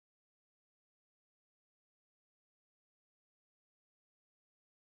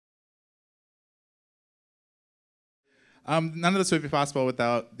None of this would be possible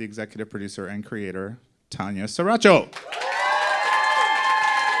without the executive producer and creator, Tanya Saracho.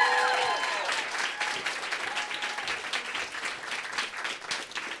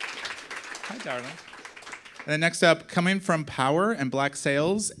 Hi, darling. And then next up, coming from Power and Black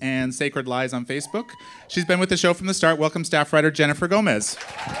Sales and Sacred Lies on Facebook, she's been with the show from the start. Welcome, staff writer Jenniffer Gomez.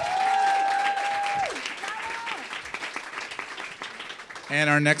 And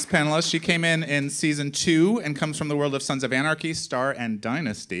our next panelist, she came in season 2 and comes from the world of Sons of Anarchy, Star, and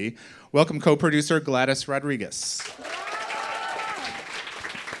Dynasty. Welcome, co-producer Gladys Rodriguez.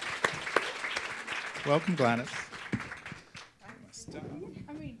 Welcome, Gladys.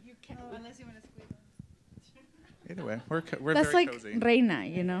 I mean, you can't unless you want to squeeze them. Either way, we're That's very like cozy. reina,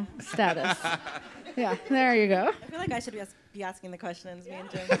 you know, status. Yeah, there you go. I feel like I should be asking the questions, me and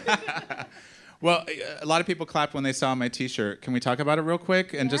Jim. Well, a lot of people clapped when they saw my T-shirt. Can we talk about it real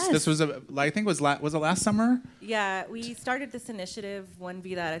quick? And Yes. just this was I think was it last summer? Yeah, we started this initiative, One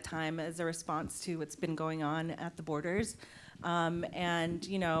Vida at a Time, as a response to what's been going on at the borders. And,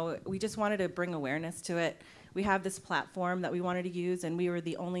 you know, we just wanted to bring awareness to it. We have this platform that we wanted to use, and we were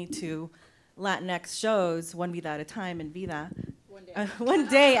the only 2 Latinx shows, One Vida at a Time and Vida. One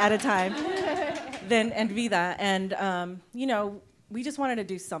day at a time, and Vida. And, you know, we just wanted to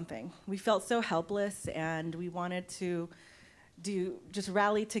do something. We felt so helpless, and we wanted to just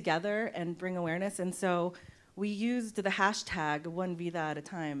rally together and bring awareness. And so we used the hashtag One Vida at a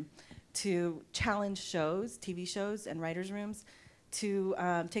Time to challenge shows, TV shows, and writers' rooms to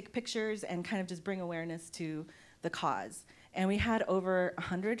take pictures and kind of just bring awareness to the cause. And we had over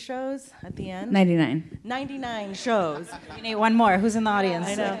 100 shows at the end. 99. 99 shows. You need one more. Who's in the audience?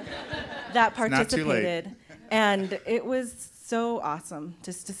 I know. That not too late. participated. And it was so awesome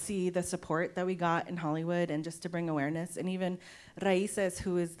just to see the support that we got in Hollywood and just to bring awareness. And even Raíces,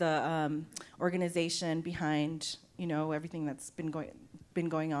 who is the organization behind, you know, everything that's been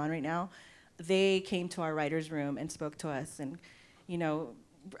going on right now, they came to our writers' room and spoke to us. And, you know,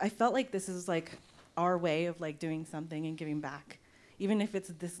 I felt like this is like our way of like doing something and giving back, even if it's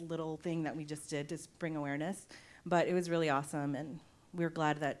this little thing that we just did to bring awareness. But it was really awesome, and we were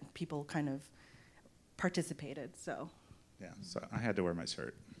glad that people kind of participated. So. Yeah, so I had to wear my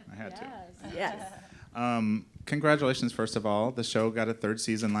shirt. I had to. Yes. Congratulations, first of all. The show got a 3rd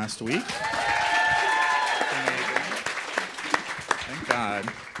season last week. Amazing. Thank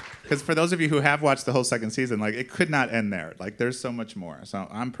God. Because for those of you who have watched the whole 2nd season, like, it could not end there. Like, there's so much more. So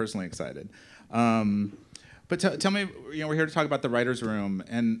I'm personally excited. But tell me, you know, we're here to talk about the writer's room.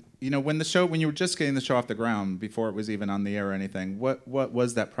 And, you know, when you were just getting the show off the ground, before it was even on the air or anything, what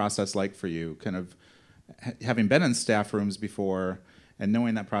was that process like for you? Kind of having been in staff rooms before and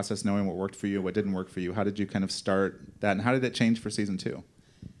knowing that process, knowing what worked for you, what didn't work for you, how did you kind of start that, and how did it change for season 2?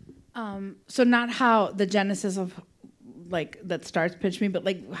 So not how the genesis of like that Starz pitched me, but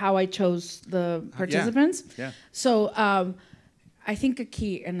like how I chose the participants. Yeah. So I think a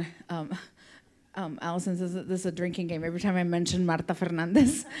key, and Allison says that this is a drinking game every time I mention Marta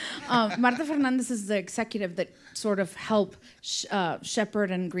Fernandez. Marta Fernandez is the executive that sort of helped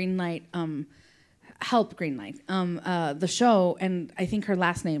shepherd and greenlight the show, and I think her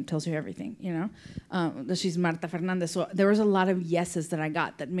last name tells you everything, you know? That she's Marta Fernandez. So there was a lot of yeses that I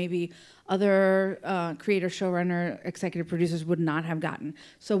got that maybe other creator, showrunner, executive producers would not have gotten.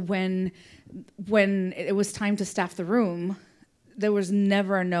 So when it was time to staff the room, there was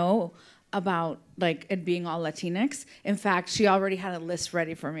never a no about like it being all Latinx. In fact, she already had a list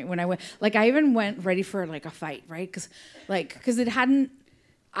ready for me when I went. Like I even went ready for like a fight, right? Because it hadn't.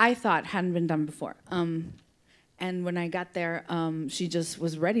 I thought hadn't been done before. And when I got there, she just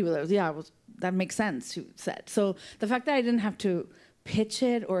was ready with it. Yeah, that makes sense, she said. So the fact that I didn't have to pitch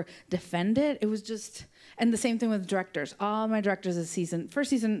it or defend it, it was just, and the same thing with directors. All my directors this season, first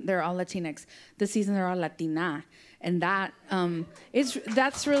season, they're all Latinx. This season, they're all Latina. And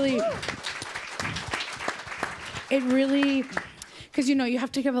that's really, it really, because you know, you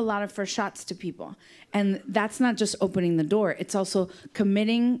have to give a lot of first shots to people. And that's not just opening the door, it's also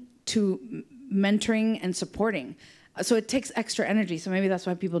committing to mentoring and supporting. So it takes extra energy. So maybe that's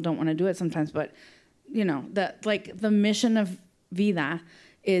why people don't want to do it sometimes. But you know, the mission of Vida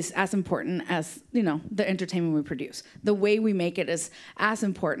is as important as, you know, the entertainment we produce. The way we make it is as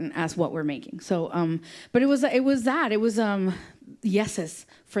important as what we're making. So, but it was yeses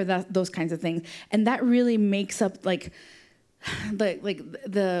for those kinds of things, and that really makes up the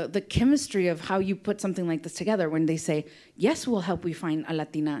chemistry of how you put something like this together. When they say, yes, we'll help you find a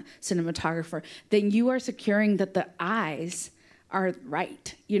Latina cinematographer, then you are securing that the eyes are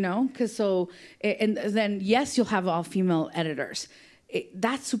right, you know? And then, yes, you'll have all female editors.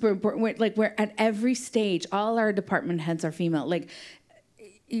 that's super important. We're at every stage, all our department heads are female. Like,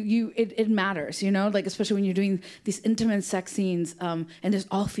 it matters, you know, like especially when you're doing these intimate sex scenes, and there's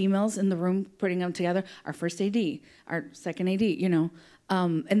all females in the room putting them together. Our first AD, our second AD, you know,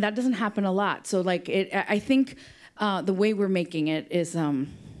 and that doesn't happen a lot. So like I think the way we're making it is, and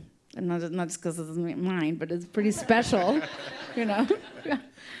not just because it's mine, but it's pretty special, you know.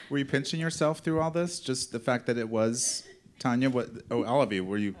 Were you pinching yourself through all this? Just the fact that it was Tanya. All of you,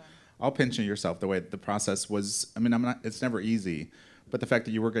 were you all pinching yourself the way the process was? I mean, it's never easy. But the fact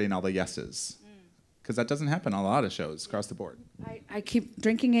that you were getting all the yeses, because that doesn't happen on a lot of shows across the board. I keep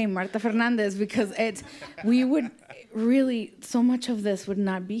drinking a Marta Fernandez because we would really, so much of this would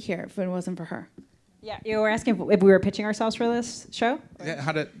not be here if it wasn't for her. Yeah, you were asking if we were pitching ourselves for this show?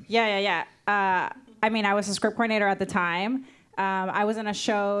 Yeah, Yeah. I mean, I was a script coordinator at the time. I was in a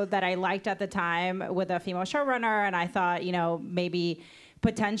show that I liked at the time with a female showrunner, and I thought, you know, maybe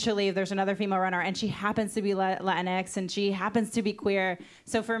potentially if there's another female runner and she happens to be Latinx and she happens to be queer.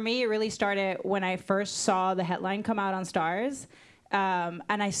 So for me, it really started when I first saw the headline come out on Starz. And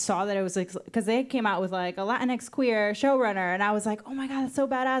I saw that it was like, because they came out with like a Latinx queer showrunner. And I was like, oh my God, that's so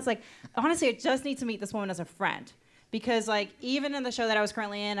badass. Like, honestly, I just need to meet this woman as a friend. Because like, even in the show that I was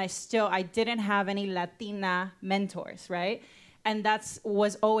currently in, I didn't have any Latina mentors, right? And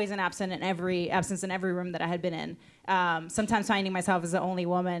was always an absence in every room that I had been in. Sometimes finding myself as the only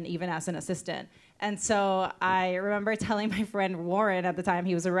woman, even as an assistant. And so I remember telling my friend Warren at the time,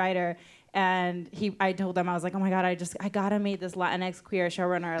 he was a writer, and I told him, I was like, oh my God, I gotta meet this Latinx queer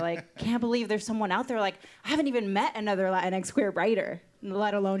showrunner. Like, can't believe there's someone out there. Like, I haven't even met another Latinx queer writer,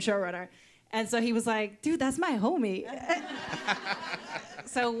 let alone showrunner. And so he was like, dude, that's my homie.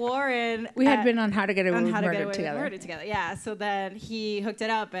 So Warren... We had been on How to Get Away with Murder together. Yeah, so then he hooked it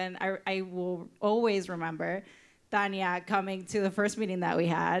up, and I will always remember Tanya coming to the first meeting that we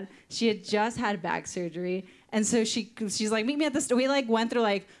had. She had just had back surgery, and so she's like, meet me at the store. We like went through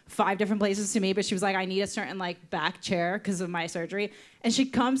like 5 different places to meet, but she was like, I need a certain like back chair because of my surgery. And she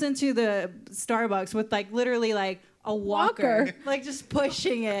comes into the Starbucks with like literally like a walker, like just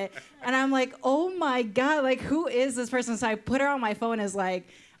pushing it. And I'm like, oh my God, like who is this person? So I put her on my phone as like,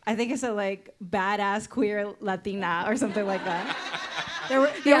 I think it said like badass queer Latina or something like that. There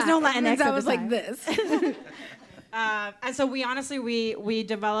was no Latinx. That was like this. And so we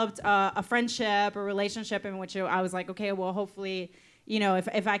developed a friendship, a relationship in which I was like, okay, well, hopefully, you know,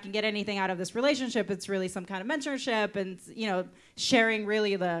 if I can get anything out of this relationship, it's really some kind of mentorship and, you know, sharing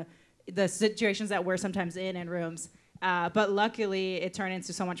really the situations that we're sometimes in rooms. But luckily, it turned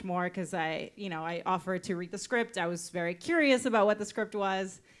into so much more because I offered to read the script. I was very curious about what the script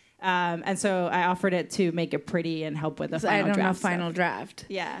was. And so I offered it to make it pretty and help with the final draft.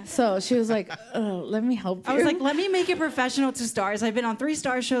 Yeah. So she was like, oh, let me help you. I was like, let me make it professional to Starz. I've been on 3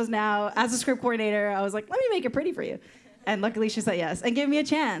 Starz shows now as a script coordinator. I was like, let me make it pretty for you. And luckily she said yes and gave me a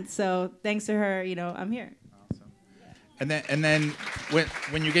chance. So thanks to her, you know, I'm here. Awesome. And then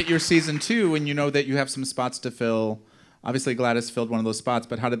when you get your season 2 and you know that you have some spots to fill, obviously Gladys filled one of those spots,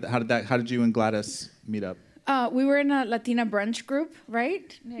 but how did you and Gladys meet up? We were in a Latina brunch group,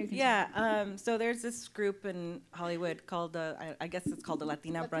 right? Yeah. So there's this group in Hollywood called I guess it's called the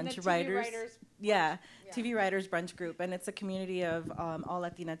Latina Brunch TV Writers. Yeah, TV Writers Brunch Group, and it's a community of all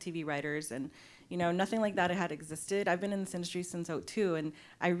Latina TV writers, and you know nothing like that had existed. I've been in this industry since '02, and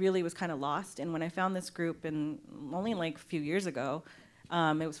I really was kind of lost. And when I found this group, and only like a few years ago.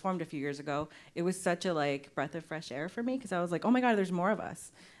 It was formed a few years ago. It was such a like breath of fresh air for me because I was like, oh my God, there's more of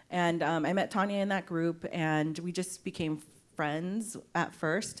us. And I met Tanya in that group, and we just became friends at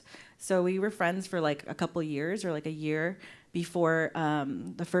first. So we were friends for like a couple years or like a year before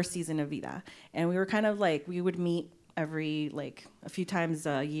the first season of Vida. And we were kind of like, we would meet every like a few times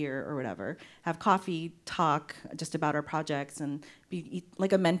a year or whatever, have coffee, talk just about our projects, and be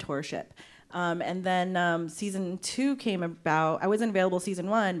like a mentorship. And then season 2 came about. I wasn't available season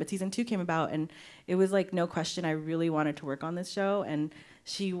 1, but season 2 came about, and it was like no question I really wanted to work on this show, and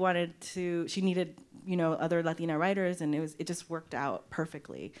she needed, you know, other Latina writers, and it just worked out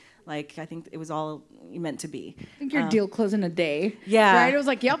perfectly. Like I think it was all meant to be. I think your deal closed in a day. Yeah. Right? It was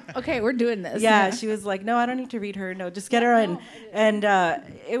like, yep, okay, we're doing this. Yeah, she was like, no, I don't need to read her. No, just get her in. And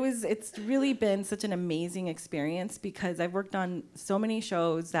it's really been such an amazing experience because I've worked on so many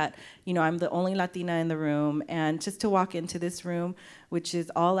shows that, you know, I'm the only Latina in the room, and just to walk into this room, which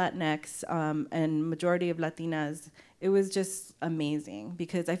is all Latinx and majority of Latinas, it was just amazing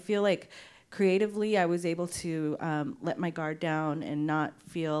because I feel like creatively I was able to let my guard down and not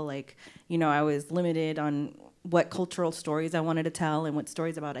feel like, you know, I was limited on what cultural stories I wanted to tell and what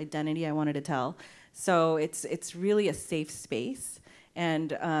stories about identity I wanted to tell. So it's really a safe space.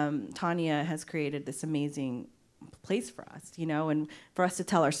 And Tanya has created this amazing place for us, you know, and for us to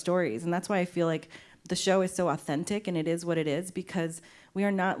tell our stories. And that's why I feel like the show is so authentic, and it is what it is, because we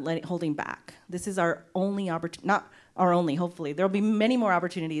are not holding back. This is our only opportunity, not our only, hopefully. There will be many more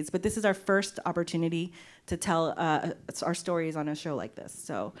opportunities, but this is our first opportunity to tell our stories on a show like this.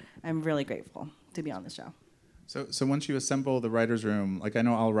 So I'm really grateful to be on the show. So once you assemble the writer's room, like I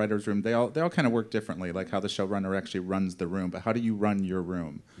know all writer's room, they all kind of work differently, like how the showrunner actually runs the room, but how do you run your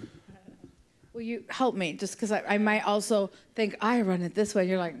room? Well, you help me, just because I might also think I run it this way.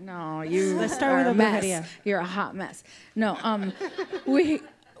 You're like, no, you Let's start are with a a mess. idea. You're a hot mess. No,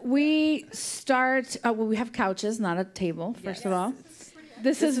 we start. Well, we have couches, not a table. First of all,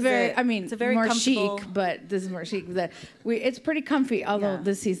 this is very. I mean, it's a very more comfortable- chic, but this is more chic. It's pretty comfy. Although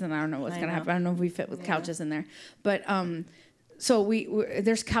this season, I don't know what's gonna happen. I don't know if we fit with couches in there, but. So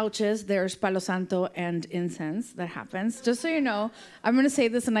there's couches, there's Palo Santo and incense that happens. Just so you know, I'm going to say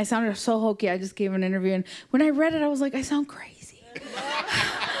this, and I sounded so hokey. I just gave an interview, and when I read it, I was like, I sound crazy.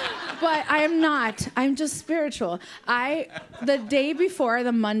 But I am not. I'm just spiritual. The day before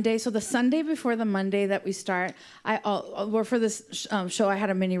the Monday, so the Sunday before the Monday that we start, for this show, I had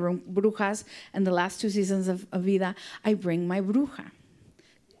a mini room, Brujas, and the last 2 seasons of Vida, I bring my bruja.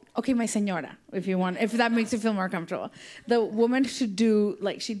 Okay, my señora, if that makes you feel more comfortable. The woman should do,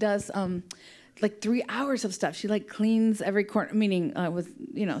 she does 3 hours of stuff. She cleans every corner, meaning with,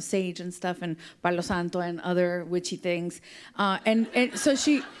 sage and stuff and Palo Santo and other witchy things. And so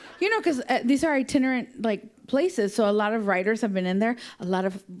she, because these are itinerant, places, so a lot of writers have been in there, a lot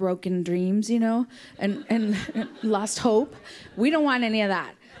of broken dreams, and lost hope. We don't want any of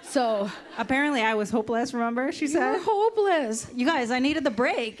that. So apparently I was hopeless, remember? She said. You were hopeless. You guys, I needed the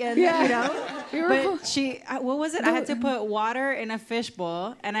break. And, But what was it? I had to put water in a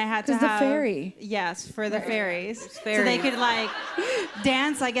fishbowl, and I had to have... Because the ferry. Yes, for the ferries. So they could,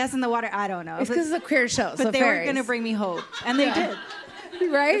 dance, I guess, in the water. I don't know. It's because of the queer show, But they were going to bring me hope. And they did.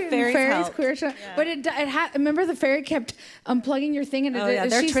 Right? The fairies queer show. Yeah. But it had... Remember the fairy kept unplugging your thing, and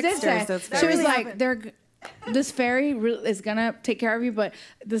they're tricksters, those fairies. She was like, this fairy is gonna take care of you, but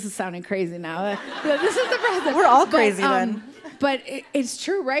this is sounding crazy now. This is the present. We're all crazy then. But it's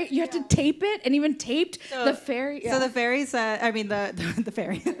true, right? You have to tape it, and even taped the fairy. So the fairy said, the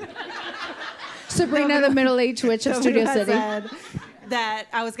fairy. Sabrina, the middle-aged witch of Studio City. Said that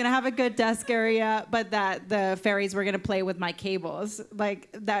I was gonna have a good desk area, but that the fairies were gonna play with my cables,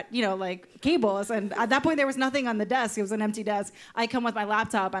 cables. And at that point, there was nothing on the desk. It was an empty desk. I come with my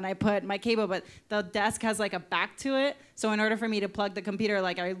laptop and I put my cable, but the desk has a back to it. So in order for me to plug the computer,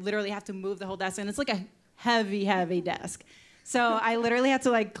 I literally have to move the whole desk, and it's a heavy, heavy desk. So I literally had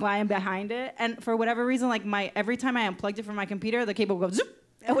to climb behind it, and for whatever reason, every time I unplugged it from my computer, the cable would go zoop.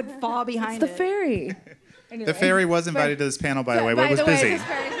 It would fall behind it. It's the fairy. Anyway. The fairy was invited to this panel, by the way, but was busy.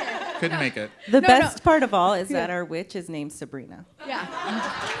 Couldn't make it. The best part of all is that our witch is named Sabrina. Yeah.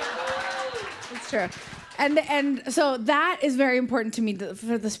 It's true. And so that is very important to me,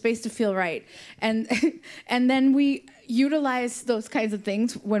 for the space to feel right. And then we utilize those kinds of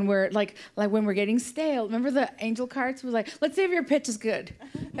things when we're when we're getting stale. Remember the angel cards was let's see if your pitch is good.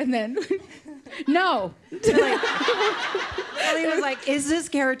 And then no. Ellie was is this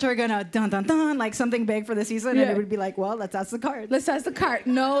character gonna dun dun dun something big for the season? Yeah. And it would be well, let's ask the card. Let's ask the card.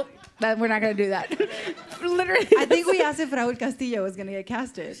 No, we're not gonna do that. Literally. I think we asked if Raul Castillo was gonna get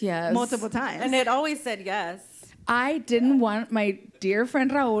casted. Yes. Multiple times. And it always said yes. I didn't want my dear friend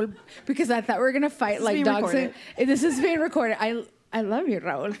Raul because I thought we were gonna fight like dogs. This is being recorded. I love you,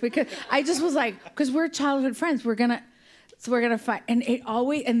 Raul, because I just was because we're childhood friends. We're gonna fight,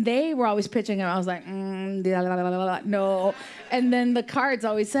 and they were always pitching, and I was like, no. And then the cards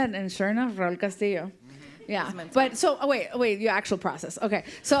always said, and sure enough, Raul Castillo. Yeah, but wait, your actual process. Okay,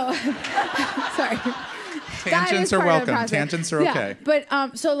 so sorry. Tangents are welcome. Tangents are okay. But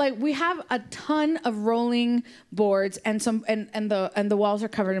we have a ton of rolling boards, and the walls are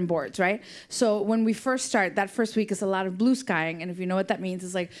covered in boards, right? So when we first start, that first week is a lot of blue skying, and if you know what that means,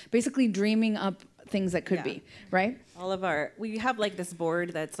 it's basically dreaming up things that could be, right? We have this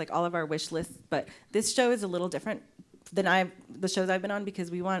board that's all of our wish lists, but this show is a little different than the shows I've been on,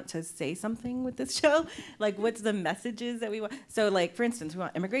 because we want to say something with this show. What's the messages that we want? So for instance, we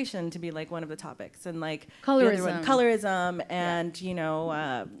want immigration to be one of the topics, and colorism and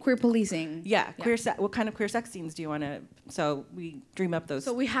queer policing. Yeah, what kind of queer sex scenes do you want to? So we dream up those.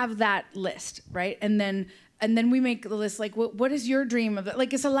 So we have that list, right? And then we make the list what is your dream of it?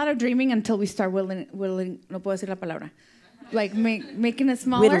 It's a lot of dreaming until we start whittling. No puedo decir la palabra. Making it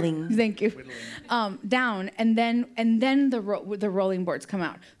smaller. Whittling. Thank you. Down, and then the rolling boards come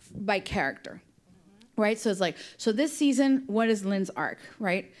out by character. right? So it's like, so this season, what is Lynn's arc,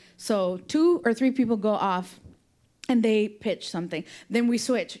 right? So 2 or 3 people go off and they pitch something. Then we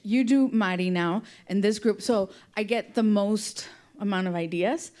switch. You do Mari now and this group. So I get the most amount of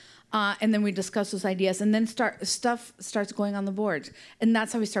ideas. And then we discuss those ideas, and then stuff starts going on the board, and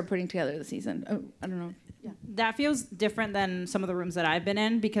that's how we start putting together the season. I don't know. Yeah. That feels different than some of the rooms that I've been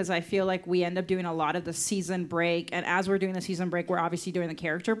in, because I feel like we end up doing a lot of the season break, and as we're doing the season break, we're obviously doing the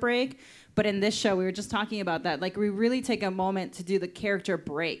character break. But in this show, we were just talking about that. Like, we really take a moment to do the character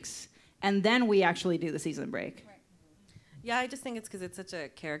breaks, and then we actually do the season break. Right. Yeah, I just think it's because it's such a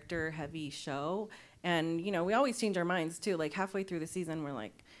character-heavy show, and we always change our minds too. Like halfway through the season, we're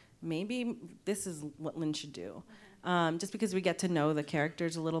like, maybe this is what Lynn should do. Just because we get to know the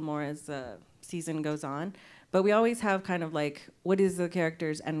characters a little more as the season goes on. But we always have kind of like, what is the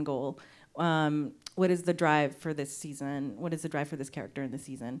character's end goal? What is the drive for this season? What is the drive for this character in the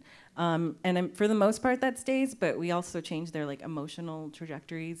season? And for the most part, that stays, but we also change their like emotional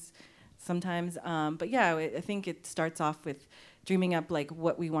trajectories sometimes. But yeah, I think it starts off with dreaming up like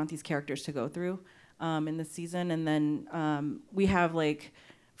what we want these characters to go through in the season. And then we have like,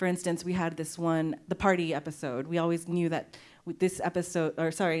 for instance, we had this one, the party episode. We always knew that with this episode,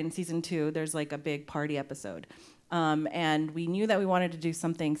 in season 2, there's like a big party episode. And we knew that we wanted to do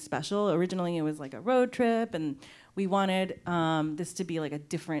something special. Originally, it was like a road trip, and we wanted this to be like a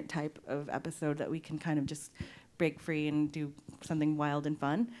different type of episode that we can kind of just break free and do something wild and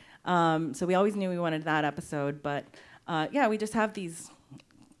fun. So we always knew we wanted that episode, but yeah, we just have these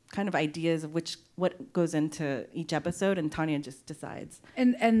kind of ideas of what goes into each episode, and Tanya just decides.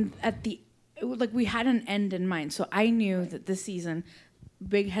 And at we had an end in mind. So I knew that this season,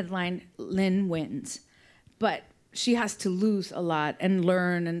 big headline, Lynn wins, but she has to lose a lot and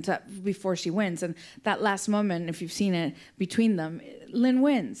learn and before she wins. And that last moment, if you've seen it between them, Lynn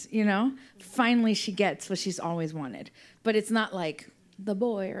wins. Finally she gets what she's always wanted. But it's not like the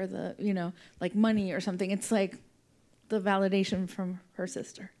boy or the like money or something. It's like the validation from her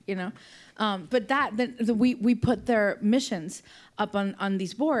sister, but we put their missions up on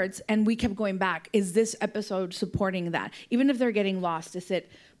these boards, and we kept going back. Is this episode supporting that? Even if they're getting lost, is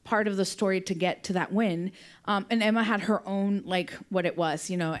it part of the story to get to that win? And Emma had her own, like, what it was,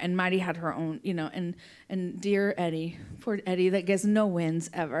 and Mari had her own, and dear Eddie, poor Eddie that gets no wins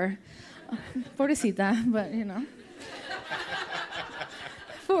ever. Pobrecita, but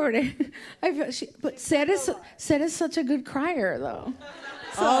but Seth is such a good crier, though.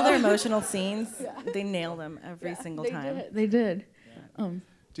 So all their emotional scenes, they nail them every single time. They did.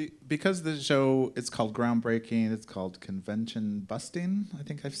 Because the show, it's called groundbreaking, it's called convention busting, I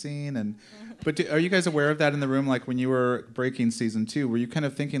think I've seen. But are you guys aware of that in the room? Like when you were breaking season 2, were you kind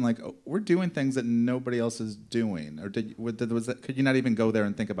of thinking like, oh, we're doing things that nobody else is doing? Or could you not even go there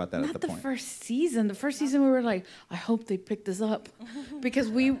and think about that at the point? Not the first season. The first season we were like, I hope they pick this up. Because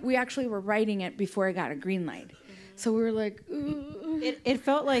we actually were writing it before I got a green light. So we were like, it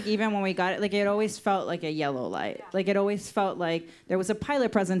felt like even when we got it, like it always felt like a yellow light. Yeah. Like it always felt like there was a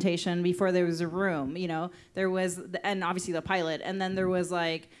pilot presentation before there was a room, there was, and obviously the pilot. And then there was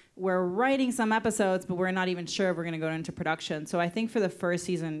like, we're writing some episodes, but we're not even sure if we're going to go into production. So I think for the first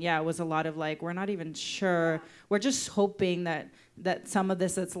season, it was a lot of like, we're not even sure. We're just hoping that some of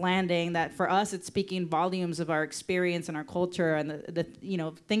this that's landing, that for us it's speaking volumes of our experience and our culture and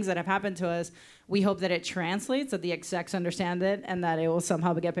the things that have happened to us. We hope that it translates, that the execs understand it, and that it will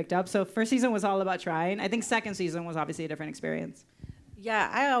somehow get picked up. So first season was all about trying. I think second season was obviously a different experience.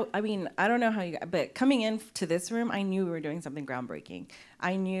 Yeah, I mean, I don't know how but coming into this room, I knew we were doing something groundbreaking.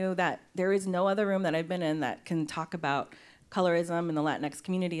 I knew that there is no other room that I've been in that can talk about colorism in the Latinx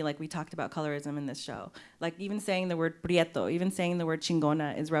community like we talked about colorism in this show. Like even saying the word prieto, even saying the word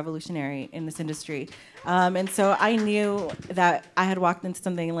chingona is revolutionary in this industry. And so I knew that I had walked into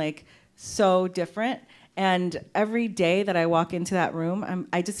something like so different. And every day that I walk into that room,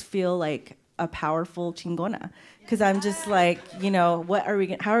 I just feel like a powerful chingona. Because I'm just like, how are we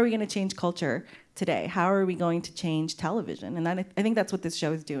going to change culture today? How are we going to change television? And I think that's what this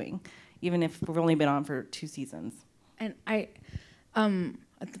show is doing, even if we've only been on for 2 seasons. And I,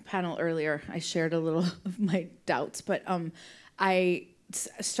 at the panel earlier, I shared a little of my doubts, but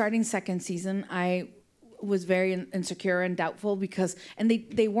starting second season, I was very insecure and doubtful because, and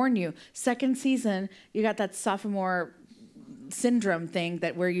they warn you, second season, you got that sophomore syndrome thing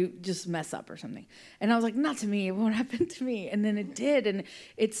that where you just mess up or something. And I was like, not to me, it won't happen to me. And then it did, and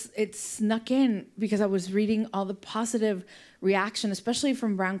it snuck in because I was reading all the positive reaction, especially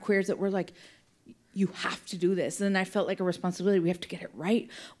from brown queers that were like, you have to do this. And then I felt like a responsibility. We have to get it right.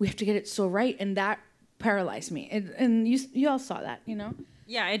 We have to get it so right. And that paralyzed me. And you all saw that,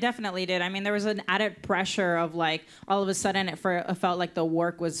 Yeah, it definitely did. I mean, there was an added pressure of like all of a sudden it felt like the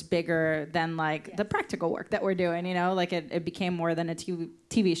work was bigger than like the practical work that we're doing. You know, like it became more than a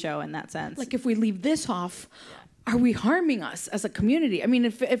TV show in that sense. Like if we leave this off, are we harming us as a community? I mean,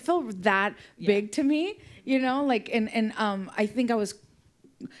 it felt that big to me. You know, like and I think I was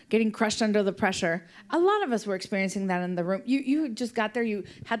getting crushed under the pressure. A lot of us were experiencing that in the room. You just got there, you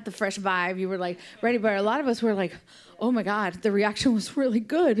had the fresh vibe, you were like ready, but a lot of us were like, oh my God, the reaction was really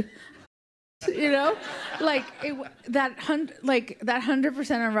good. You know, like that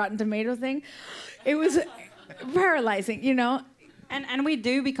 100% on Rotten Tomato thing, it was paralyzing, you know. And we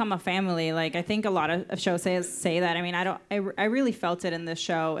do become a family. Like I think a lot of shows say that. I mean, I really felt it in this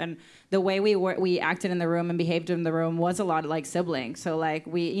show, and the way we acted in the room and behaved in the room was a lot like siblings. So like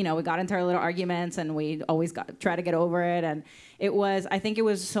we got into our little arguments, and we always try to get over it. And I think it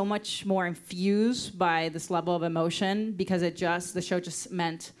was so much more infused by this level of emotion because the show just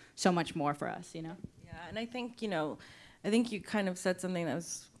meant so much more for us, you know. Yeah, and I think you kind of said something that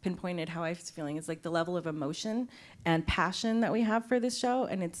was pinpointed how I was feeling. It's like the level of emotion and passion that we have for this show.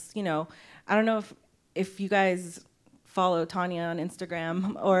 And it's, I don't know if you guys follow Tanya on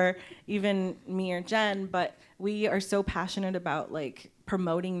Instagram or even me or Jen, but we are so passionate about like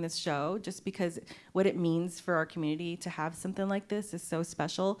promoting this show just because what it means for our community to have something like this is so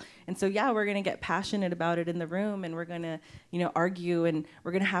special. And so, yeah, we're going to get passionate about it in the room, and we're going to, argue, and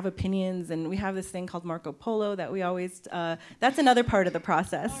we're going to have opinions. And we have this thing called Marco Polo that we always, that's another part of the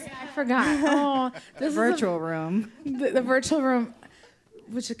process. Oh, yeah, I forgot. Oh, the virtual room. The virtual room.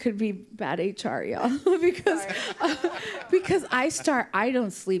 Which it could be bad HR, y'all, because I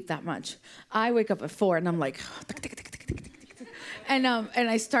don't sleep that much. I wake up at 4 and I'm like, and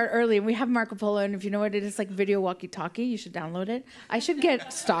I start early, and we have Marco Polo, and if you know what it is, like video walkie-talkie, you should download it. I should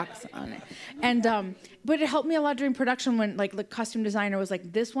get stocks on it. And but it helped me a lot during production when like the costume designer was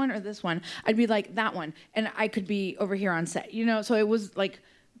like, this one or this one, I'd be like, that one, and I could be over here on set, so it was like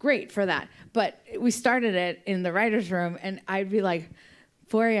great for that. But we started it in the writer's room, and I'd be like,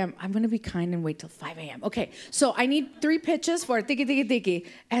 4 a.m., I'm going to be kind and wait till 5 a.m. Okay, so I need 3 pitches for tiki, tiki, tiki.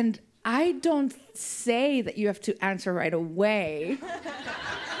 And I don't say that you have to answer right away.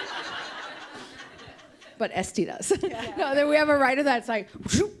 But Esty does. Yeah. No, then we have a writer that's like,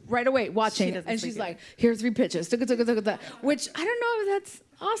 right away, watching. And she's like, here are 3 pitches. Which I don't know if that's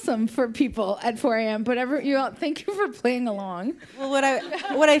awesome for people at 4 a.m., but thank you for playing along. Well,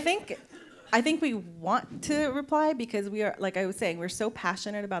 what I think we want to reply because we are, like I was saying, we're so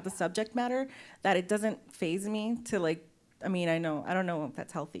passionate about the subject matter that it doesn't faze me to like, I don't know if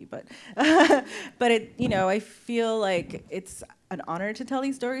that's healthy, but but it, I feel like it's an honor to tell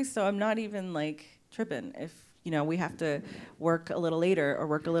these stories, so I'm not even like tripping if, we have to work a little later or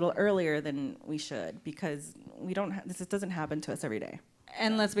work a little earlier than we should because this doesn't happen to us every day.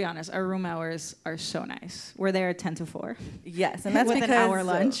 And let's be honest, our room hours are so nice. We're there 10 to 4. Yes, and that's with because an hour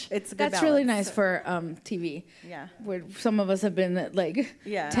lunch. It's a good That's balance. really nice for TV. Yeah. Where some of us have been at like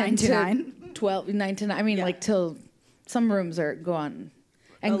 10 9 to 9, 12, 9 to 9. I mean, like till some rooms go on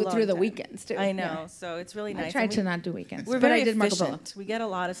and go through the weekends too. I know, so it's really nice. I tried to not do weekends. We're but very I did Marco Polo. efficient. We get a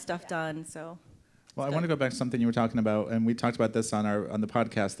lot of stuff done, so. Well, I want to go back to something you were talking about, and we talked about this on the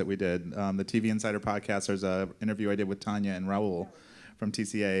podcast that we did, the TV Insider podcast. There's an interview I did with Tanya and Raul from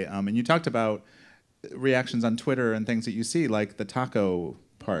TCA, and you talked about reactions on Twitter and things that you see, like the taco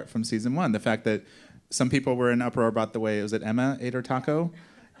part from season 1, the fact that some people were in uproar about the way, was it Emma ate her taco?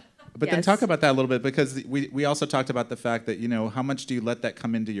 But then talk about that a little bit, because we also talked about the fact that, how much do you let that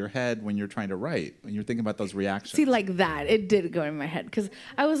come into your head when you're trying to write, when you're thinking about those reactions? See, like that, it did go in my head, because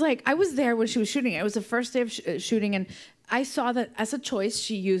I was there when she was shooting. It was the first day of shooting, and I saw that as a choice,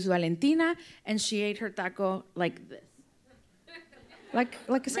 she used Valentina, and she ate her taco like this. Like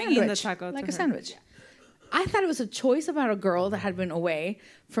a sandwich. The taco like to a sandwich. Yeah. I thought it was a choice about a girl that had been away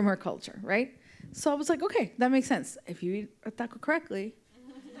from her culture, right? So I was like, okay, that makes sense. If you eat a taco correctly,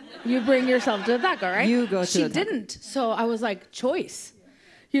 you bring yourself to the taco, right? You go to She the taco. didn't. So I was like, choice.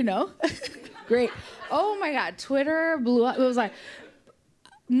 Great. Oh my God, Twitter blew up. It was like,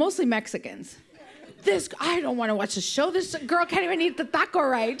 mostly Mexicans. I don't want to watch the show. This girl can't even eat the taco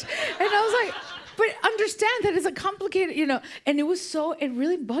right. And I was like, but understand that it's a complicated, and it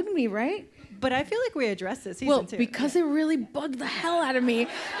really bugged me, right? But I feel like we addressed this season 2. Because it really bugged the hell out of me.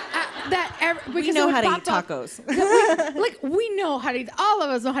 Because we know how to eat tacos. We know how to eat. All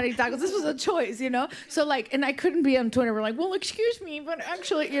of us know how to eat tacos. This was a choice, So and I couldn't be on Twitter. We're like, well, excuse me, but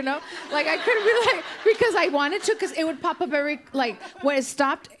actually, I couldn't be like, because I wanted to, because it would pop up every when it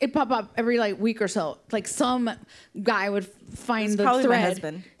stopped, it pop up every week or so. Like some guy would find the probably thread. my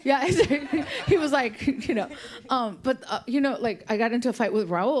husband. Yeah, he was like, like I got into a fight with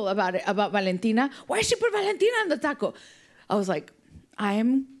Raul about Valentina. Why did she put Valentina in the taco? I was like, I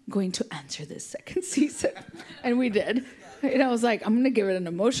am going to answer this second season, and we did. And I was like, I'm gonna give it an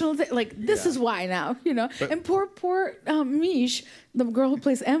emotional thing. Like this is why now, and poor Mish, the girl who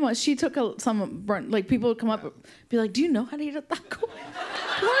plays Emma, she took some burnt. Like people would come up, and be like, "Do you know how to eat a taco?"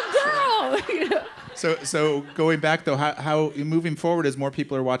 Poor girl. So going back though, how moving forward as more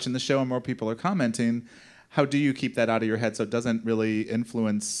people are watching the show and more people are commenting, how do you keep that out of your head so it doesn't really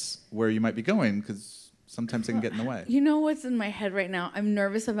influence where you might be going? Because sometimes it can get in the way. You know what's in my head right now? I'm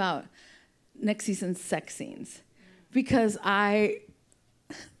nervous about next season's sex scenes because I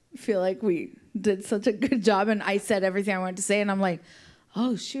feel like we did such a good job and I said everything I wanted to say and I'm like,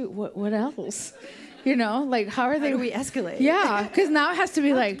 oh shoot, what else? Like how do we escalate? Yeah, because now it has to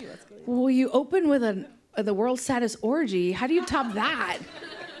be like, well, you open with the world's saddest orgy. How do you top that?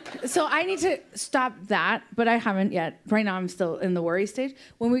 So I need to stop that, but I haven't yet. Right now I'm still in the worry stage.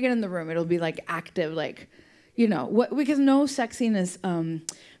 When we get in the room, it'll be like active, because no sex scene is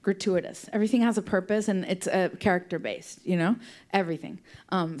gratuitous. Everything has a purpose and it's character based, everything.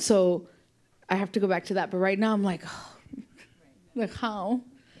 So I have to go back to that. But right now I'm like, how?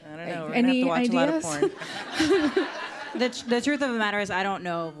 I don't know. We're gonna have to watch ideas? a lot of porn. The truth of the matter is, I don't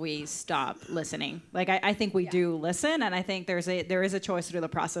know if we stop listening. Like, I think we do listen, and I think there is a choice to do the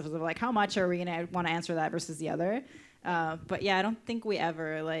process of like, how much are we gonna want to answer that versus the other. But yeah, I don't think we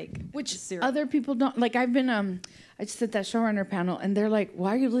ever which other people don't like. I've been I just did that showrunner panel, and they're like,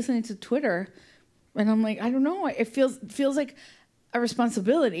 "Why are you listening to Twitter?" And I'm like, "I don't know. It feels like a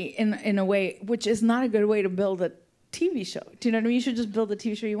responsibility in a way, which is not a good way to build a TV show. Do you know what I mean? You should just build the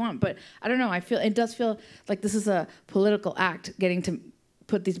TV show you want." But I don't know. It does feel like this is a political act, getting to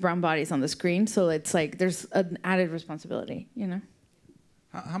put these brown bodies on the screen. So it's like there's an added responsibility,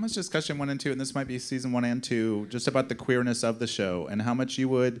 How much discussion went into, and this might be season 1 and 2, just about the queerness of the show and how much you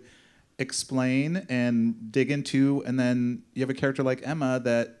would explain and dig into, and then you have a character like Emma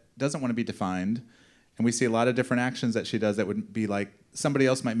that doesn't want to be defined, and we see a lot of different actions that she does that would be like somebody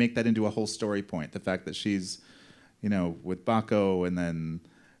else might make that into a whole story point. The fact that she's, with Baco and then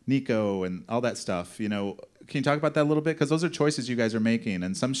Nico and all that stuff, Can you talk about that a little bit? Because those are choices you guys are making,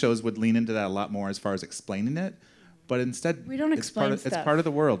 and some shows would lean into that a lot more as far as explaining it. But instead, we don't explain stuff. It's part of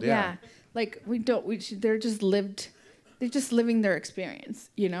the world, yeah. Like we don't. They're just living their experience,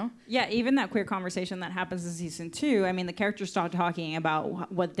 Yeah, even that queer conversation that happens in season 2. I mean, the characters start talking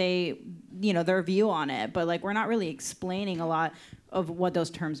about what they, their view on it, but we're not really explaining a lot of what those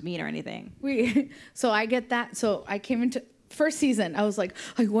terms mean or anything. So I get that. So I came into first season. I was like,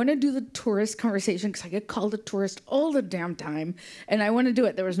 I want to do the tourist conversation because I get called a tourist all the damn time, and I want to do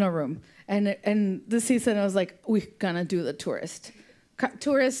it. There was no room. And this season, I was like, we're gonna do the tourist.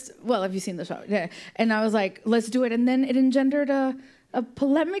 Well, have you seen the show? Yeah. And I was like, let's do it. And then it engendered a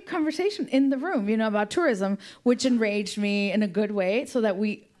polemic conversation in the room, about tourism, which enraged me in a good way, so that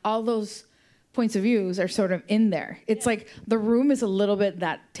all those points of views are sort of in there. It's like the room is a little bit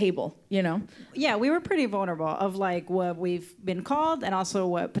that table, Yeah, we were pretty vulnerable of what we've been called and also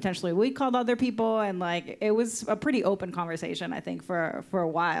what potentially we called other people, and it was a pretty open conversation, I think, for a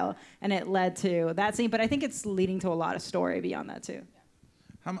while, and it led to that scene. But I think it's leading to a lot of story beyond that too.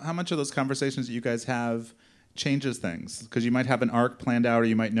 How much of those conversations that you guys have changes things? Because you might have an arc planned out, or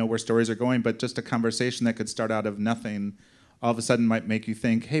you might know where stories are going, but just a conversation that could start out of nothing all of a sudden might make you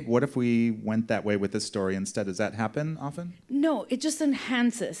think, hey, what if we went that way with this story instead? Does that happen often? No, it just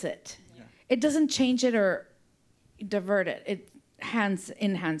enhances it. Yeah. It doesn't change it or divert it. It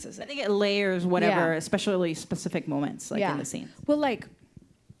enhances it. I think it layers whatever, especially specific moments in the scene. Well, like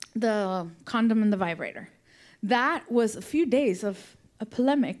the condom and the vibrator. That was a few days of a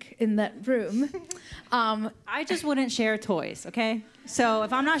polemic in that room. I just wouldn't share toys, okay? So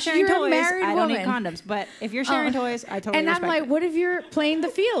if I'm not sharing You're a toys, married I don't need woman. condoms. But if you're sharing toys, I totally and respect I'm like, it. what if you're playing the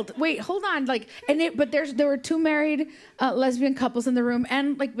field? Wait, hold on. But there were 2 married lesbian couples in the room,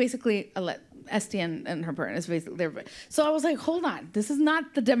 and basically Esty and her partner is basically there. So I was like, hold on, this is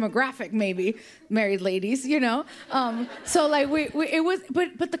not the demographic, maybe married ladies, So it was,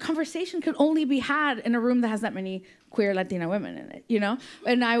 but the conversation could only be had in a room that has that many queer Latina women in it,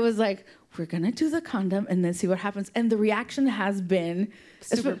 And I was like, we're gonna do the condom and then see what happens. And the reaction has been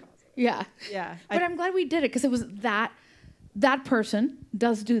super. Yeah. But I'm glad we did it because it was that person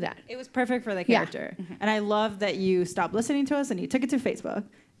does do that. It was perfect for the character, and I love that you stopped listening to us and you took it to Facebook.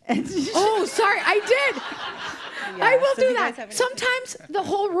 Oh, sorry, I did. I will do that. Sometimes the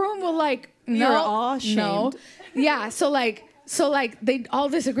whole room will no. You're all shamed. No. Yeah, so So like they all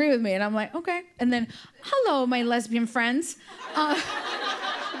disagree with me, and I'm like, okay. And then, hello, my lesbian friends.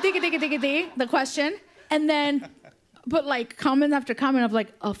 The question, and then, but like comment after comment of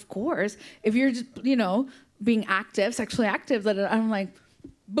like, of course, if you're just being active, sexually active, that I'm like,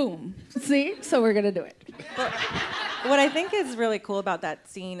 boom, see, so we're gonna do it. But what I think is really cool about that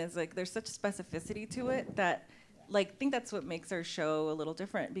scene is like there's such specificity to it that I think that's what makes our show a little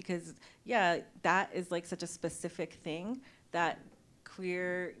different, because that is like such a specific thing that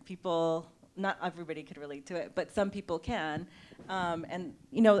queer people, not everybody could relate to it, but some people can. And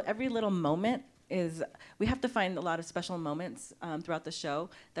every little moment we have to find a lot of special moments throughout the show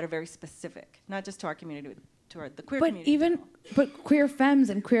that are very specific, not just to our community, to the queer community. But queer femmes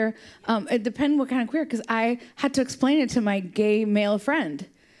and queer, it depends what kind of queer, because I had to explain it to my gay male friend,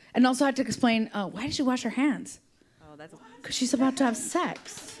 and also had to explain, why did she wash her hands? Oh, that's because she's about to have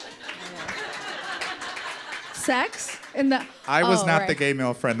sex. Sex? I was not the gay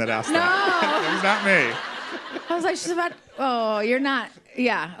male friend that asked that. It was not me. I was like, she's about, you're not,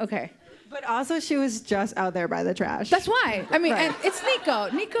 yeah, okay. But also she was just out there by the trash. That's why. I mean, Right. and it's Nico.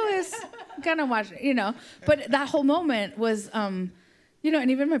 Nico is gonna watch, but that whole moment was, and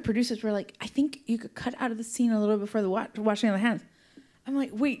even my producers were like, I think you could cut out of the scene a little before the washing of the hands. I'm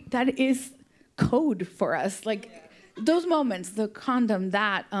like, wait, that is code for us. Like, those moments, the condom,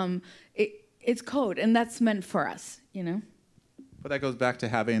 that, it's code, and that's meant for us, But that goes back to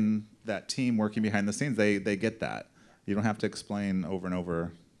having that team working behind the scenes. They get that. You don't have to explain over and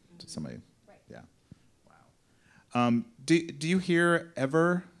over to somebody. Right. Yeah. Wow. Do you hear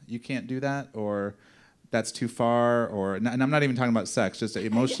ever you can't do that, or that's too far, or and I'm not even talking about sex, just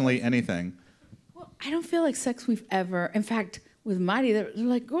emotionally anything? Well, I don't feel like sex we've ever. In fact, with Mari, they're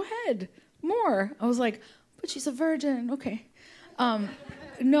like, go ahead, more. I was like, but she's a virgin. Okay.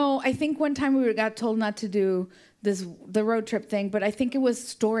 No, I think one time we got told not to do the road trip thing, but I think it was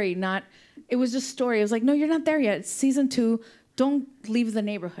story, it was just story. It was like, no, you're not there yet. It's season 2. Don't leave the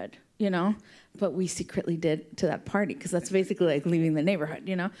neighborhood, But we secretly did to that party, because that's basically like leaving the neighborhood,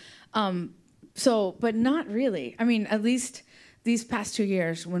 But not really. I mean, at least these past 2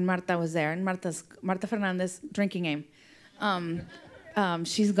 years when Marta was there, and Marta Fernandez drinking game,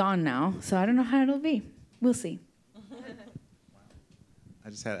 she's gone now, so I don't know how it'll be. We'll see. I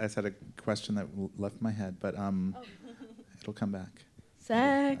just had a question that left my head, but it'll come back.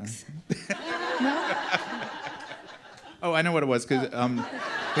 Sex. No? Oh, I know what it was, because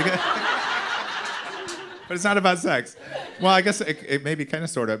but it's not about sex. Well, I guess it may be kind of,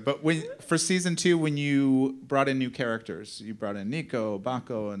 sort of. But for season 2, when you brought in new characters, you brought in Nico,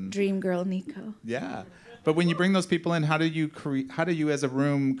 Baco, and Dream girl Nico. Yeah. But when you bring those people in, how do you as a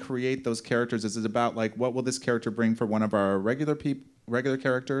room create those characters? Is it about like, what will this character bring for one of our regular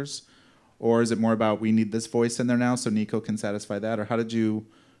characters? Or is it more about, we need this voice in there now so Nico can satisfy that? Or how did you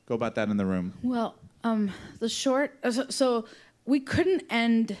go about that in the room? Well, so we couldn't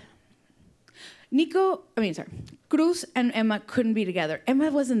end. Cruz and Emma couldn't be together.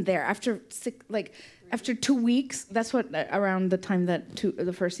 Emma wasn't there after 2 weeks. That's what around the time that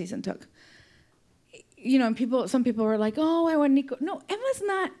the first season took. And some people were like, "Oh, I want Nico." No, Emma's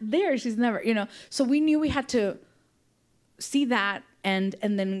not there. She's never, So we knew we had to see that and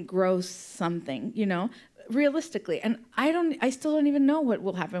then grow something, realistically. And I still don't even know what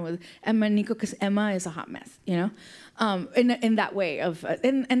will happen with Emma and Nico, because Emma is a hot mess, in that way of,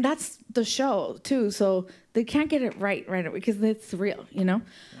 and that's the show too. So they can't get it right away, because it's real,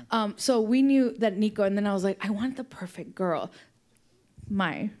 So we knew that Nico, and then I was like, I want the perfect girl,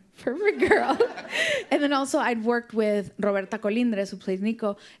 my perfect girl. And then also I'd worked with Roberta Colindres, who plays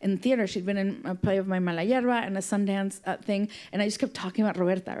Nico, in theater. She'd been in a play of My Mala Hierba and a Sundance thing, and I just kept talking about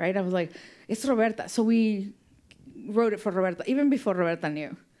Roberta, right? I was like, it's Roberta. So we wrote it for Roberta, even before Roberta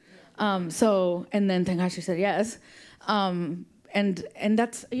knew. And then thank God she said yes. And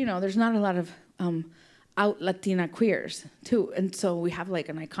that's, there's not a lot of out Latina queers too. And so we have like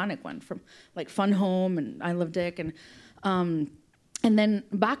an iconic one from like Fun Home and I Love Dick, and then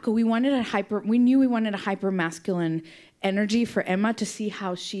Baco, we knew we wanted a hyper masculine energy for Emma, to see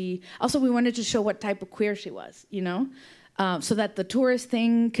how we wanted to show what type of queer she was, so that the tourist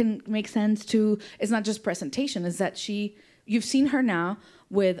thing can make sense too. It's not just presentation, is that you've seen her now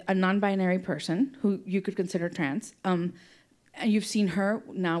with a non-binary person who you could consider trans, and you've seen her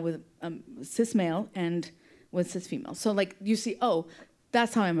now with cis male and with cis female. So like you see,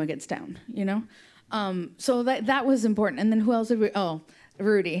 that's how Emma gets down, So that was important. And then who else did we? Oh,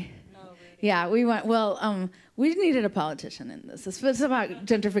 Rudy. No, Rudy. Yeah, we went. Well, we needed a politician in this. It's about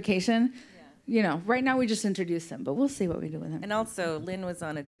gentrification. you know, right now we just introduced him, but we'll see what we do with him. And also, Lynn was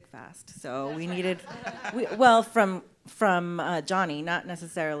on a fast, so we needed, well, from Johnny, not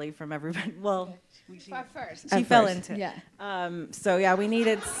necessarily from everybody. Well, she fell into it. Yeah. So yeah, we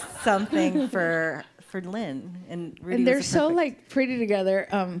needed something for Lynn, and Rudy and they're was so like pretty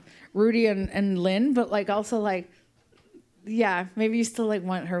together, Rudy and Lynn, but like also like, yeah, maybe you still like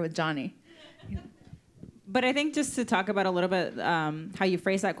want her with Johnny. But I think just to talk about a little bit how you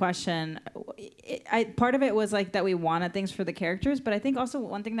phrase that question, part of it was like that we wanted things for the characters, but I think also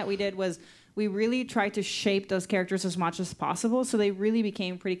one thing that we did was we really tried to shape those characters as much as possible, so they really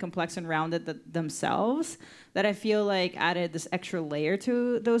became pretty complex and rounded themselves. That I feel like added this extra layer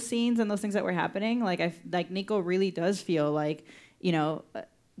to those scenes and those things that were happening. Like Nico really does feel like, you know,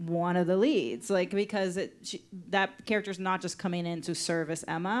 one of the leads, like because that character's not just coming in to service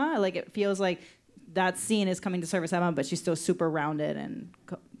Emma. Like it feels like that scene is coming to service Emma, but she's still super rounded and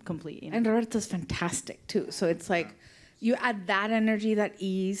complete. You know? And Roberto's fantastic too. So it's like you add that energy, that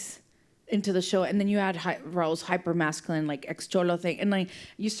ease into the show, and then you add Raul's hyper masculine like ex cholo thing, and like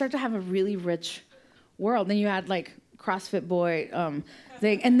you start to have a really rich world. Then you add like CrossFit boy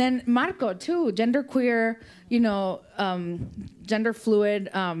thing, and then Marco too, genderqueer, you know, gender fluid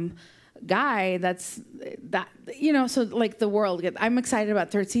guy. That's that, you know. So like the world. I'm excited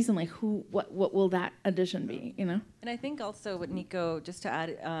about third season. Like what will that addition be? You know. And I think also with Nico, just to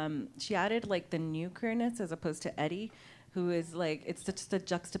add, she added like the new queerness as opposed to Eddie, who is like, it's just a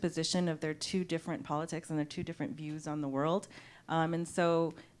juxtaposition of their two different politics and their two different views on the world. And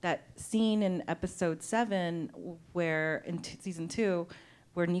so that scene in episode 7, where in season 2,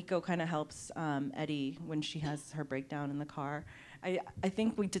 where Nico kind of helps Eddie when she has her breakdown in the car. I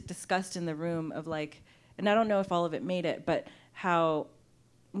think we discussed in the room of like, and I don't know if all of it made it, but how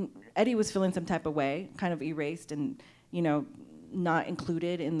Eddie was feeling some type of way, kind of erased and, you know, not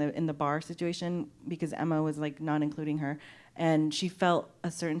included in the bar situation because Emma was like not including her, and she felt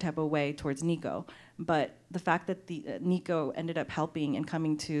a certain type of way towards Nico. But the fact that Nico ended up helping and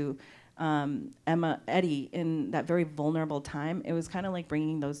coming to Eddie in that very vulnerable time, it was kind of like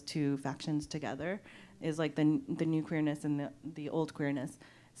bringing those two factions together, is like the new queerness and the old queerness.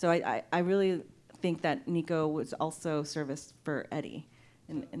 So I really think that Nico was also service for Eddie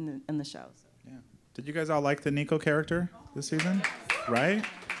in the show. So. Yeah. Did you guys all like the Nico character this season? Right?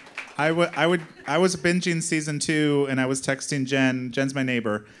 I was binging season 2, and I was texting Jen. Jen's my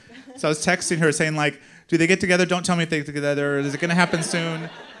neighbor. So I was texting her saying like, do they get together? Don't tell me if they get together. Is it going to happen soon?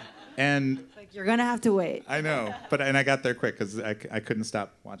 And like, you're going to have to wait. I know. And I got there quick because I couldn't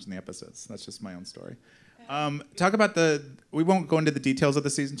stop watching the episodes. That's just my own story. Talk about we won't go into the details of the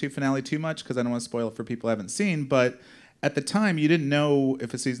season 2 finale too much because I don't want to spoil it for people who haven't seen, but at the time you didn't know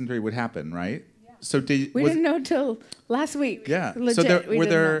if a season 3 would happen, right? So we didn't know till last week. Yeah. Legit, so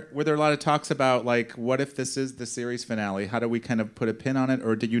were there a lot of talks about like, what if this is the series finale? How do we kind of put a pin on it, or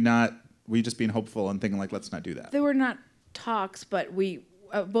were you just being hopeful and thinking like, let's not do that? There were not talks, but we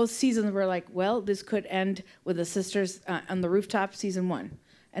both seasons were like, well, this could end with the sisters on the rooftop, season 1,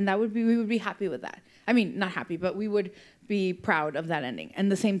 and we would be happy with that. I mean, not happy, but we would be proud of that ending.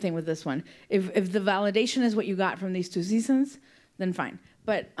 And the same thing with this one. If the validation is what you got from these 2 seasons, then fine.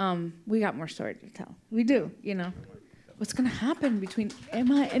 But we got more story to tell. We do, you know. What's going to happen between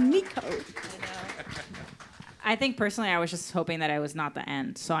Emma and Nico? I think personally I was just hoping that it was not the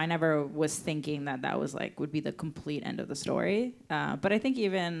end. So I never was thinking that was like would be the complete end of the story. But I think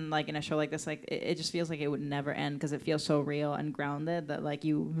even like in a show like this, like it just feels like it would never end because it feels so real and grounded that like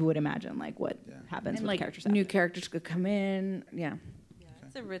you would imagine like what happens and with like characters. New characters could come in. Yeah.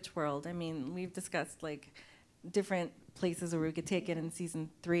 It's a rich world. I mean, we've discussed like different places where we could take it in season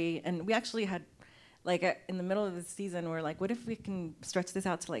 3, and we actually had like in the middle of the season we're like, what if we can stretch this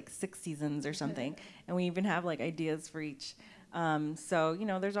out to like 6 seasons or something? And we even have like ideas for each. So you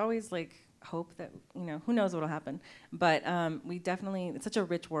know, there's always like hope that, you know, who knows what'll happen. But we definitely, it's such a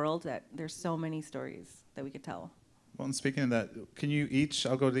rich world that there's so many stories that we could tell. Well, and speaking of that, can you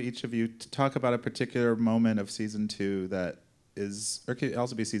I'll go to each of you to talk about a particular moment of season 2 that is, or it could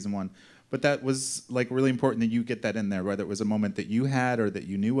also be season 1, but that was like really important that you get that in there, whether it was a moment that you had or that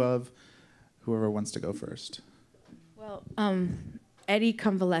you knew of. Whoever wants to go first. Well, Eddie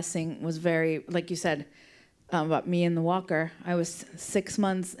convalescing was very, like you said, about me and the walker. I was 6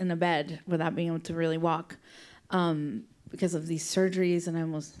 months in a bed without being able to really walk because of these surgeries, and I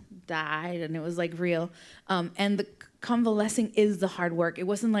almost died, and it was like real. And the convalescing is the hard work. It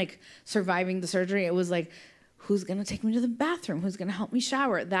wasn't like surviving the surgery. It was like, who's gonna take me to the bathroom? Who's gonna help me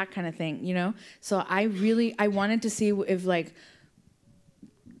shower? That kind of thing, you know? So I wanted to see if like,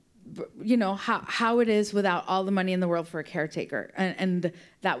 you know, how it is without all the money in the world for a caretaker, and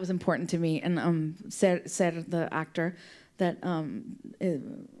that was important to me. And Ser, the actor that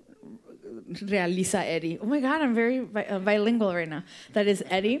realiza Eddie. Oh my God, I'm very bilingual right now. That is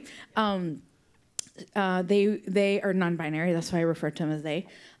Eddie. They are non-binary. That's why I refer to them as they.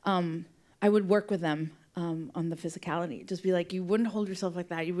 I would work with them on the physicality. Just be like, you wouldn't hold yourself like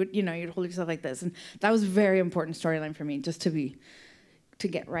that. You would, you know, you'd hold yourself like this. And that was a very important storyline for me, just to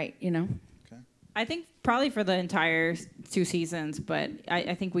get right, you know? Okay. I think probably for the entire 2 seasons, but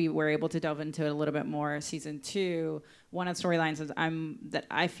I think we were able to delve into it a little bit more. Season 2, one of the storylines that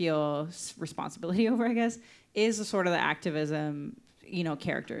I feel responsibility over, I guess, is sort of the activism, you know,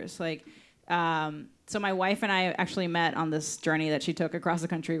 characters. Like, so my wife and I actually met on this journey that she took across the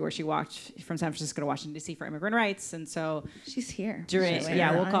country, where she walked from San Francisco to Washington D.C. for immigrant rights, and so she's here.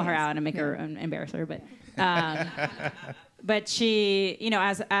 We'll call her out and make her embarrass her, but. But she, you know,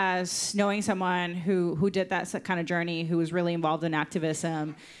 as knowing someone who did that kind of journey, who was really involved in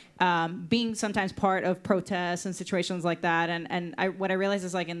activism, being sometimes part of protests and situations like that, and what I realized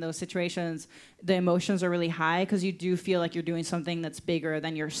is, like, in those situations, the emotions are really high because you do feel like you're doing something that's bigger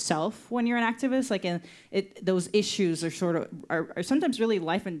than yourself when you're an activist. Like, those issues are sometimes really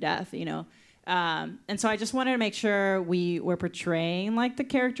life and death, you know. And so I just wanted to make sure we were portraying, like, the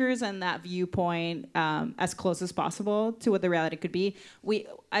characters and that viewpoint as close as possible to what the reality could be.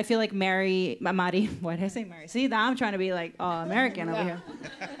 I feel like Mari, why did I say Mari? See, now I'm trying to be like American over here.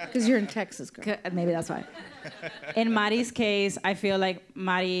 Because you're in Texas, girl. Maybe that's why. In Mari's case, I feel like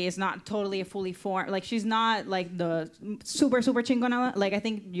Mari is not totally a fully formed, like, she's not like the super chingona. Like, I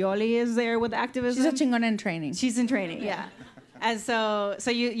think Yoli is there with activism. She's a chingona in training. She's in training, yeah. And so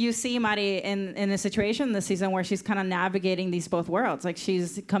you see Mari in a situation this season where she's kind of navigating these both worlds. Like,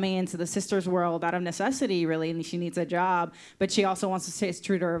 she's coming into the sisters world out of necessity, really, and she needs a job, but she also wants to stay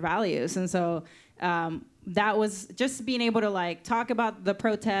true to her values. And so that was just being able to, like, talk about the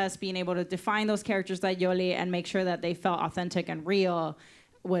protests, being able to define those characters like Yoli and make sure that they felt authentic and real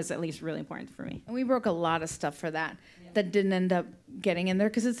was at least really important for me. And we broke a lot of stuff for that. That didn't end up getting in there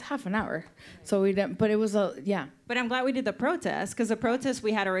because it's half an hour. So we didn't, but it was yeah. But I'm glad we did the protest, because the protest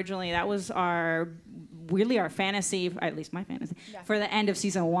we had originally, that was really our fantasy, at least my fantasy, for the end of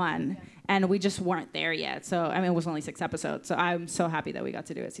season 1. Yeah. And we just weren't there yet. So, I mean, it was only 6 episodes. So I'm so happy that we got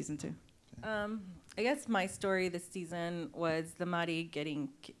to do it season 2. I guess my story this season was the Mari getting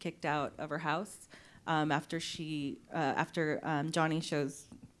kicked out of her house after Johnny shows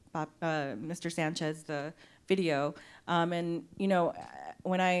Mr. Sanchez the video, and you know,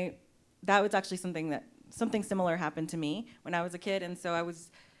 that was actually something similar happened to me when I was a kid, and so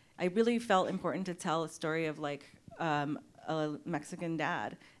I really felt important to tell a story of, like, a Mexican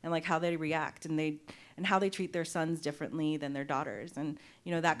dad and, like, how they react and how they treat their sons differently than their daughters, and,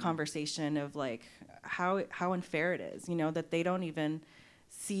 you know, that conversation of, like, how unfair it is, you know, that they don't even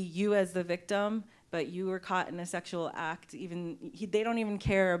see you as the victim, but you were caught in a sexual act. They don't even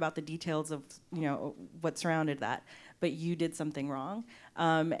care about the details of, you know, what surrounded that, but you did something wrong.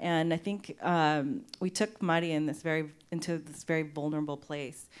 And I think we took Mari into this very vulnerable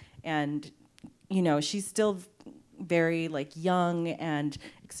place, and, you know, she's still very, like, young and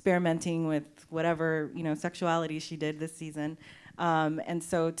experimenting with whatever, you know, sexuality she did this season. And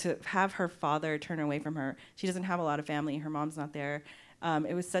so to have her father turn away from her, she doesn't have a lot of family. Her mom's not there.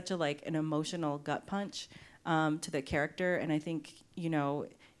 It was such an emotional gut punch to the character, and I think, you know,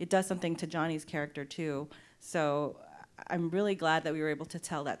 it does something to Johnny's character too. So I'm really glad that we were able to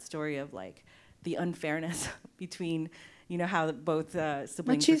tell that story of, like, the unfairness between, you know, how both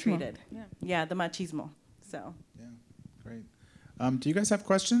siblings were treated. Yeah, the machismo. So. Yeah, great. Do you guys have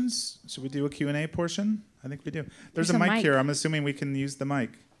questions? Should we do a Q&A portion? I think we do. There's a mic here. I'm assuming we can use the mic.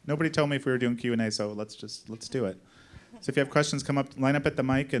 Nobody told me if we were doing Q&A, so let's do it. So if you have questions, come up, line up at the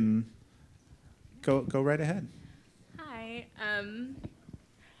mic, and go right ahead. Hi.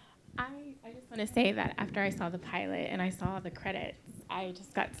 I just want to say that after I saw the pilot and I saw the credits, I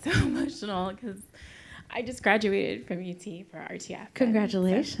just got so emotional because I just graduated from UT for RTF.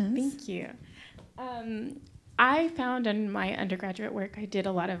 Congratulations. So, thank you. I found in my undergraduate work, I did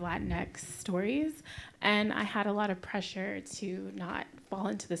a lot of Latinx stories, and I had a lot of pressure to not fall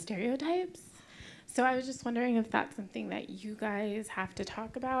into the stereotypes. So I was just wondering if that's something that you guys have to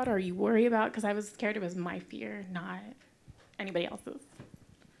talk about or you worry about, because I was scared it was my fear, not anybody else's.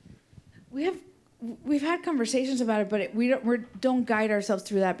 We've had conversations about it, but we don't guide ourselves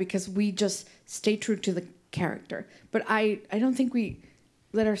through that because we just stay true to the character. But I don't think we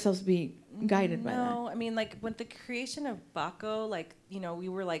let ourselves be guided by that. No, I mean, like, with the creation of Baco, like, you know, we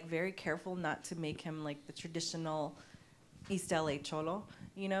were, like, very careful not to make him, like, the traditional East LA Cholo,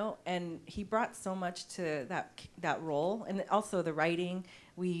 you know, and he brought so much to that role, and also the writing.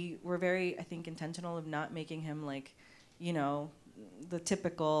 We were very, I think, intentional of not making him like, you know, the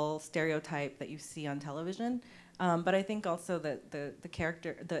typical stereotype that you see on television. But I think also that the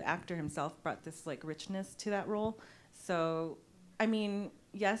character, the actor himself, brought this like richness to that role. So, I mean,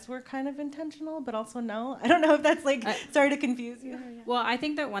 yes, we're kind of intentional, but also no. I don't know if that's like, sorry to confuse you. Well, I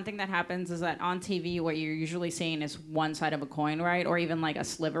think that one thing that happens is that on TV, what you're usually seeing is one side of a coin, right? Or even like a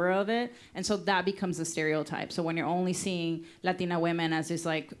sliver of it. And so that becomes a stereotype. So when you're only seeing Latina women as these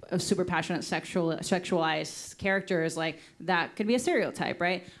like super passionate sexualized characters, like that could be a stereotype,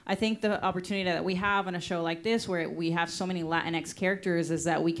 right? I think the opportunity that we have on a show like this, where we have so many Latinx characters, is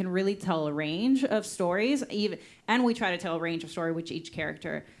that we can really tell a range of stories, and we try to tell a range of story with each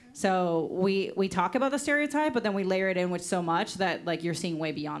character. So we talk about the stereotype, but then we layer it in with so much that like you're seeing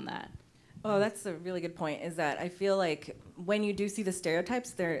way beyond that. Oh, that's a really good point, is that I feel like when you do see the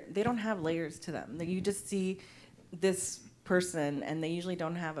stereotypes, they don't have layers to them. Like, you just see this person, and they usually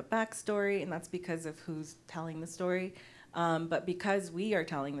don't have a backstory, and that's because of who's telling the story. But because we are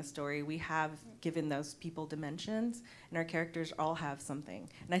telling the story, we have given those people dimensions, and our characters all have something.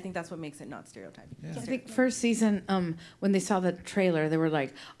 And I think that's what makes it not stereotyping. Yeah. I think first season, when they saw the trailer, they were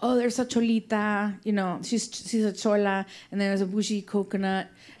like, "Oh, there's a cholita, you know, she's a chola, and then there's a bougie coconut,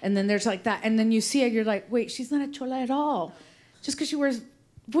 and then there's like that, and then you see it, you're like, wait, she's not a chola at all, just because she wears."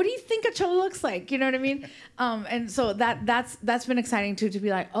 What do you think a chola looks like? You know what I mean? And so that's been exciting too, to be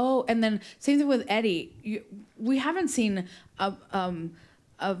like, oh, and then same thing with Eddie. We haven't seen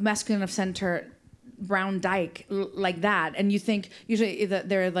a masculine of center brown dyke like that, and you think usually that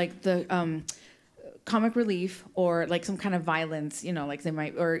they're like the comic relief or like some kind of violence, you know, like they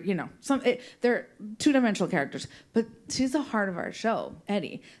might, or you know, they're two-dimensional characters. But she's the heart of our show,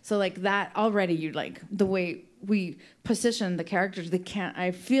 Eddie. So like that already, you like the way we position the characters.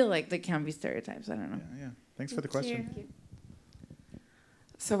 I feel like they can't be stereotypes. I don't know. Yeah. Thanks for the question.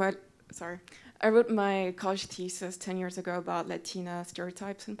 So I wrote my college thesis 10 years ago about Latina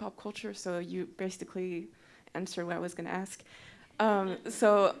stereotypes in pop culture. So you basically answered what I was going to ask.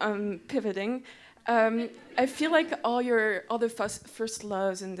 So I'm pivoting. I feel like all the first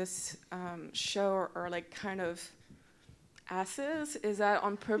loves in this show are like kind of asses. Is that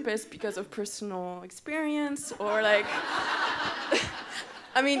on purpose because of personal experience, or like?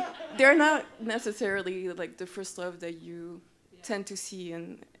 I mean, they're not necessarily like the first love that you tend to see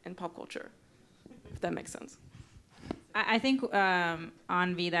in pop culture, if that makes sense. I think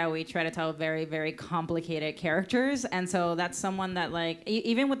on Vida, we try to tell very, very complicated characters. And so that's someone that, like,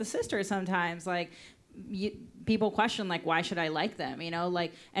 even with the sisters sometimes, like, people question, like, why should I like them, you know?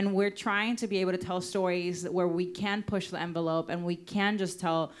 Like, and we're trying to be able to tell stories where we can push the envelope and we can just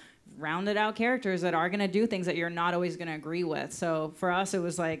tell rounded out characters that are going to do things that you're not always going to agree with. So for us, it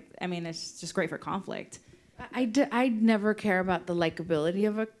was like, I mean, it's just great for conflict. I never care about the likability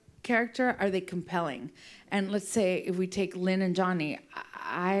of a character. Are they compelling? And let's say if we take Lynn and Johnny,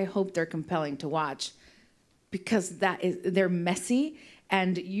 I hope they're compelling to watch, because they're messy,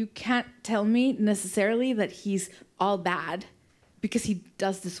 and you can't tell me necessarily that he's all bad because he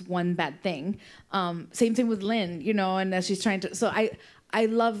does this one bad thing. Same thing with Lynn, you know, and as she's trying to. So I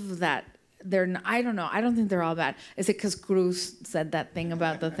love that. I don't know. I don't think they're all bad. Is it because Cruz said that thing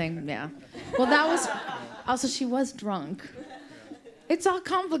about the thing? Yeah. Well, that was also, she was drunk. It's all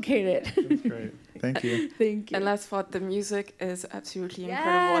complicated. That's great. Thank you. Thank you. And last thought, the music is absolutely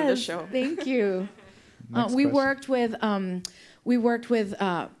incredible on the show. Thank you. We worked with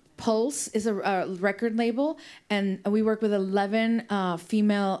Pulse is a record label, and we worked with 11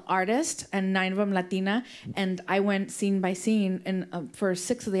 female artists and 9 of them Latina, and I went scene by scene and for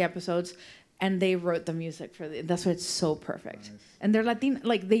 6 of the episodes, and they wrote the music that's why it's so perfect. Nice. And they're Latina,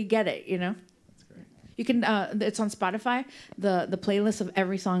 like they get it, you know. That's great. You can it's on Spotify. The playlist of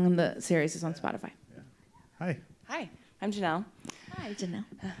every song in the series is on Spotify. Yeah. Hi, I'm Janelle. Hi,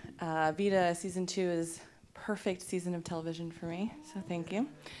 Janelle. Vida season 2 is perfect season of television for me, so thank you.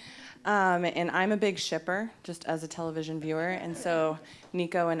 And I'm a big shipper, just as a television viewer, and so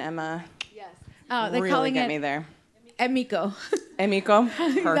Nico and Emma they're really calling get it me there. Emico. Emico,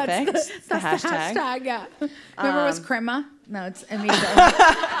 perfect. That's the hashtag. Yeah. Remember it was Crema? No, it's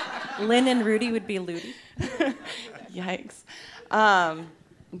Emico. Lynn and Rudy would be Ludi. Yikes.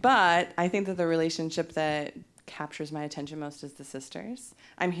 But I think that the relationship that captures my attention most is the sisters.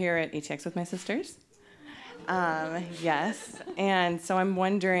 I'm here at ATX with my sisters. Yes. And so I'm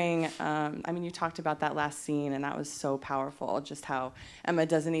wondering, I mean, you talked about that last scene, and that was so powerful, just how Emma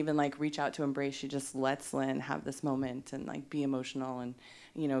doesn't even like reach out to embrace. She just lets Lynn have this moment and like be emotional and,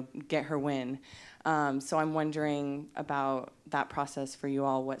 you know, get her win. So I'm wondering about that process for you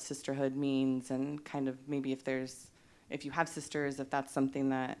all, what sisterhood means, and kind of maybe if you have sisters, if that's something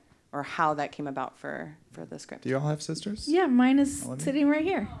that, or how that came about for the script. Do you all have sisters? Yeah, mine is Melanie? sitting right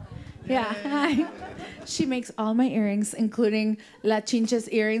here. Yeah. She makes all my earrings, including La Chincha's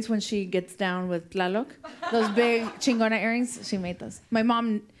earrings when she gets down with Tlaloc. Those big chingona earrings, she made those. My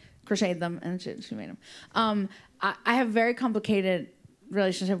mom crocheted them, and she made them. I have a very complicated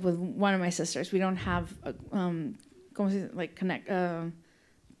relationship with one of my sisters. We don't have, like, connect,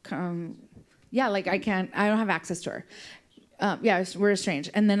 yeah, like I don't have access to her. Yeah, we're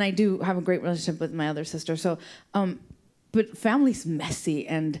estranged. And then I do have a great relationship with my other sister. So, but family's messy,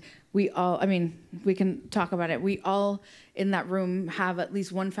 and we all, I mean, we can talk about it. We all in that room have at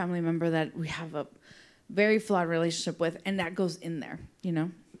least one family member that we have a very flawed relationship with, and that goes in there, you know?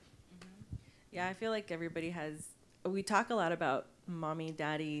 Yeah, I feel like we talk a lot about mommy,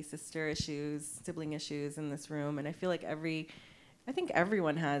 daddy, sister issues, sibling issues in this room, and I feel like I think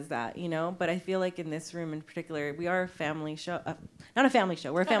everyone has that, you know, but I feel like in this room in particular, we are a family show, not a family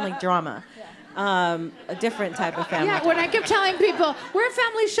show, we're a family drama. A different type of family drama. When I kept telling people, we're a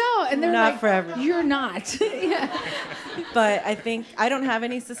family show, and they're Not like, for everyone. you're not. Yeah. But I think, I don't have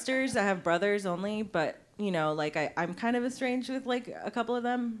any sisters, I have brothers only, but, you know, like I'm kind of estranged with like a couple of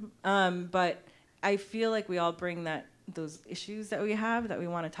them, but I feel like we all bring those issues that we have that we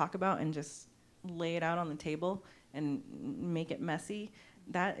want to talk about and just lay it out on the table and make it messy.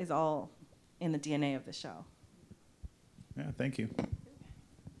 That is all in the DNA of the show. Yeah, thank you.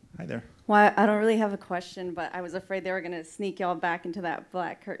 Hi there. Well, I don't really have a question, but I was afraid they were going to sneak y'all back into that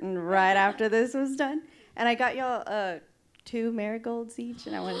black curtain right after this was done. And I got y'all 2 marigolds each,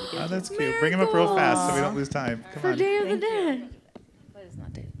 and I wanted to get that's cute. Bring them up real fast so we don't lose time. Come For on. Day of the Dead. But it's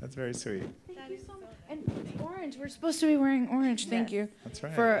not Day of the Dead. That's very sweet. Thank you so much. And orange. We're supposed to be wearing orange. Thank you. That's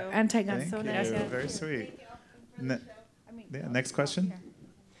right. For anti-gun. Thank So you. nice. Very sweet. Next question.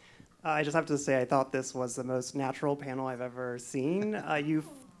 I just have to say, I thought this was the most natural panel I've ever seen. You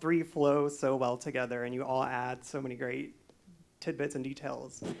 3 flow so well together, and you all add so many great tidbits and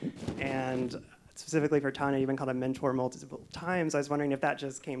details. And specifically for Tanya, you've been called a mentor multiple times. I was wondering if that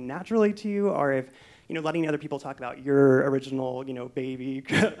just came naturally to you, or if, you know, letting other people talk about your original, you know, baby,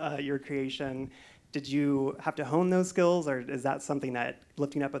 your creation. Did you have to hone those skills, or is that something that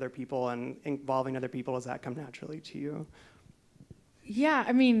lifting up other people and involving other people, does that come naturally to you? Yeah,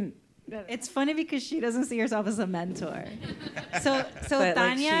 I mean, It's funny because she doesn't see herself as a mentor. So But,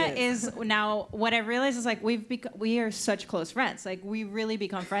 Tanya like, she is now, what I realized is like we are such close friends. Like we really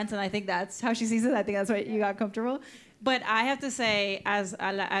become friends, and I think that's how she sees it. I think that's why you got comfortable. But I have to say, as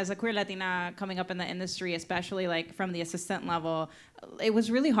a queer Latina coming up in the industry, especially like from the assistant level, it was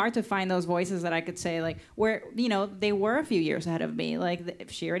really hard to find those voices that I could say like where, you know, they were a few years ahead of me. Like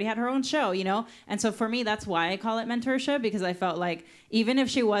she already had her own show, you know? And so for me, that's why I call it mentorship, because I felt like even if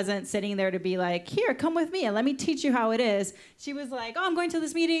she wasn't sitting there to be like, here, come with me and let me teach you how it is, she was like, oh, I'm going to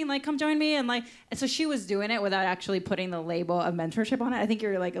this meeting, like come join me. And so she was doing it without actually putting the label of mentorship on it. I think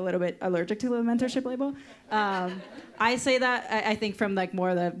you're like a little bit allergic to the mentorship label. I say that, I think, from like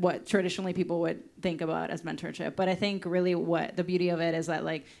more what traditionally people would think about as mentorship. But I think really what the beauty of it is that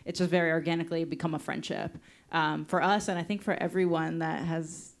like it's just very organically become a friendship for us, and I think for everyone that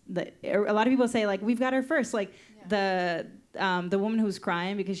has a lot of people say like we've got her first, like the woman who's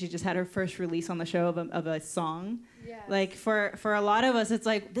crying because she just had her first release on the show of a song. Yes. Like for a lot of us, it's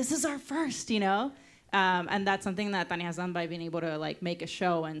like this is our first, you know. And that's something that Tanya has done by being able to like make a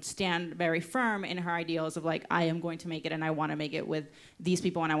show and stand very firm in her ideals of like I am going to make it and I want to make it with these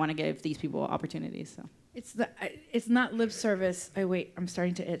people and I want to give these people opportunities. So it's not lip service. I'm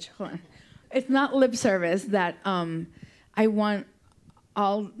starting to itch. Hold on. It's not lip service that I want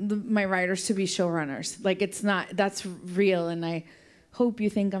all my writers to be showrunners. Like it's not. That's real, and I hope you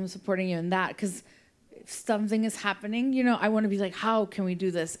think I'm supporting you in that, because if something is happening, you know, I want to be like, how can we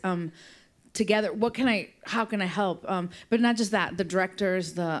do this? Together, how can I help? But not just that, the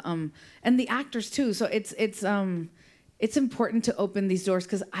directors, and the actors too. So it's important to open these doors,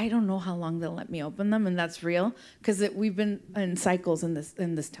 because I don't know how long they'll let me open them, and that's real, because we've been in cycles in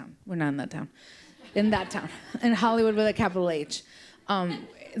this town. We're not in that town. In that town. In Hollywood with a capital H.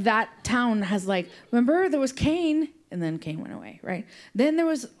 That town has like, remember there was Kane, and then Kane went away, right? Then there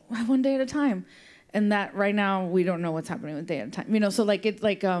was One Day at a Time. And that right now we don't know what's happening with Day at a Time. You know, so like it's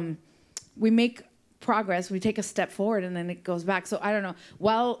like we make progress. We take a step forward and then it goes back. So I don't know.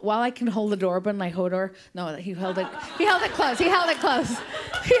 While I can hold the door open like Hodor, no, he held it close. I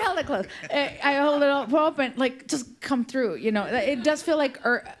hold it open, like just come through. You know, it does feel like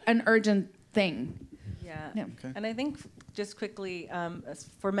an urgent thing. Yeah. Okay. And I think just quickly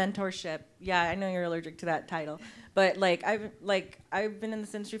for mentorship, yeah, I know you're allergic to that title, but I've been in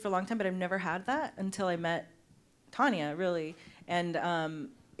this industry for a long time, but I've never had that until I met Tanya, really, and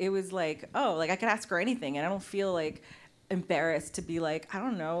it was like, oh, like I could ask her anything, and I don't feel like embarrassed to be like, I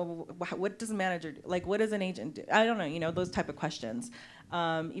don't know, what does a manager do? Like, what does an agent do? I don't know, you know, those type of questions.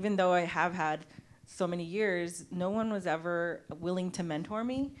 Even though I have had so many years, no one was ever willing to mentor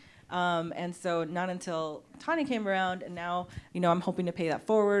me. And so not until Tanya came around, and now, you know, I'm hoping to pay that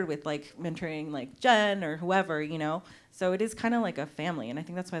forward with like mentoring like Jen or whoever, you know. So it is kind of like a family, and I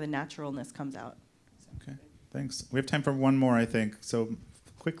think that's why the naturalness comes out. Okay, thanks. We have time for one more, I think. So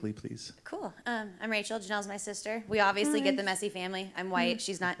quickly, please. Cool. I'm Rachel. Janelle's my sister. We obviously get the messy family. I'm white.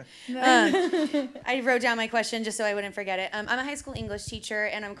 She's not. I wrote down my question just so I wouldn't forget it. I'm a high school English teacher,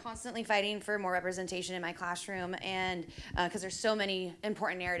 and I'm constantly fighting for more representation in my classroom, and because there's so many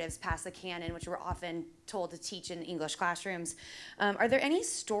important narratives past the canon, which we're often told to teach in English classrooms. Are there any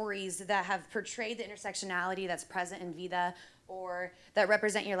stories that have portrayed the intersectionality that's present in Vida, or that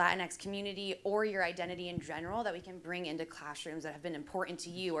represent your Latinx community or your identity in general, that we can bring into classrooms that have been important to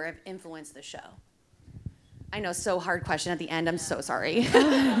you or have influenced the show? I know, so hard question at the end. I'm so sorry.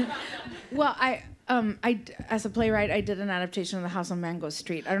 Well, I as a playwright, I did an adaptation of The House on Mango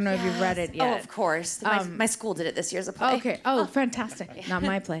Street. I don't know if you've read it yet. Oh, of course. My school did it this year as a play. Okay. Oh, fantastic. Not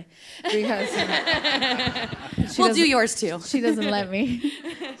my play, because we'll do yours too. She doesn't let me.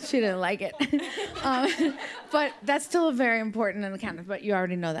 She didn't like it. But that's still a very important in the canon. But you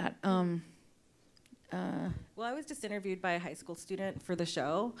already know that. Well, I was just interviewed by a high school student for the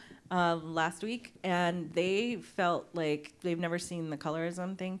show last week, and they felt like they've never seen the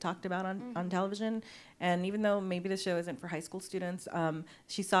colorism thing talked about on television. And even though maybe the show isn't for high school students,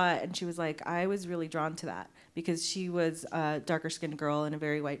 she saw it and she was like, I was really drawn to that because she was a darker skinned girl in a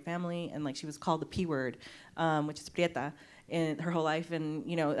very white family, and like she was called the P word, which is prieta, in her whole life. And,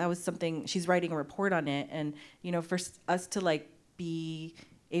 you know, that was something, she's writing a report on it. And, you know, for us to like be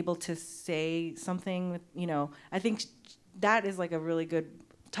able to say something, you know, I think that is like a really good,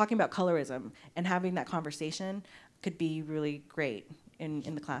 talking about colorism and having that conversation could be really great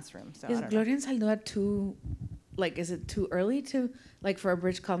in the classroom. So is Gloria and Saldúa too, like, is it too early to, like, for A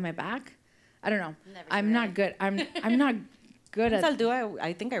Bridge Called My Back? I don't know. I'm not good. I'm not good at. Saldúa,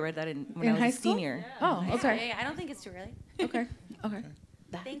 I think I read that when I was high a school? senior. Oh, okay. Yeah, I don't think it's too early. Okay.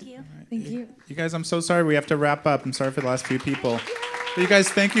 Thank you. Thank you. You guys, I'm so sorry. We have to wrap up. I'm sorry for the last few people. But you guys,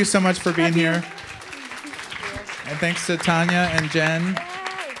 thank you so much for being here. And thanks to Tanya and Jen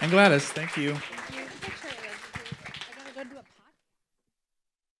and Gladys. Thank you.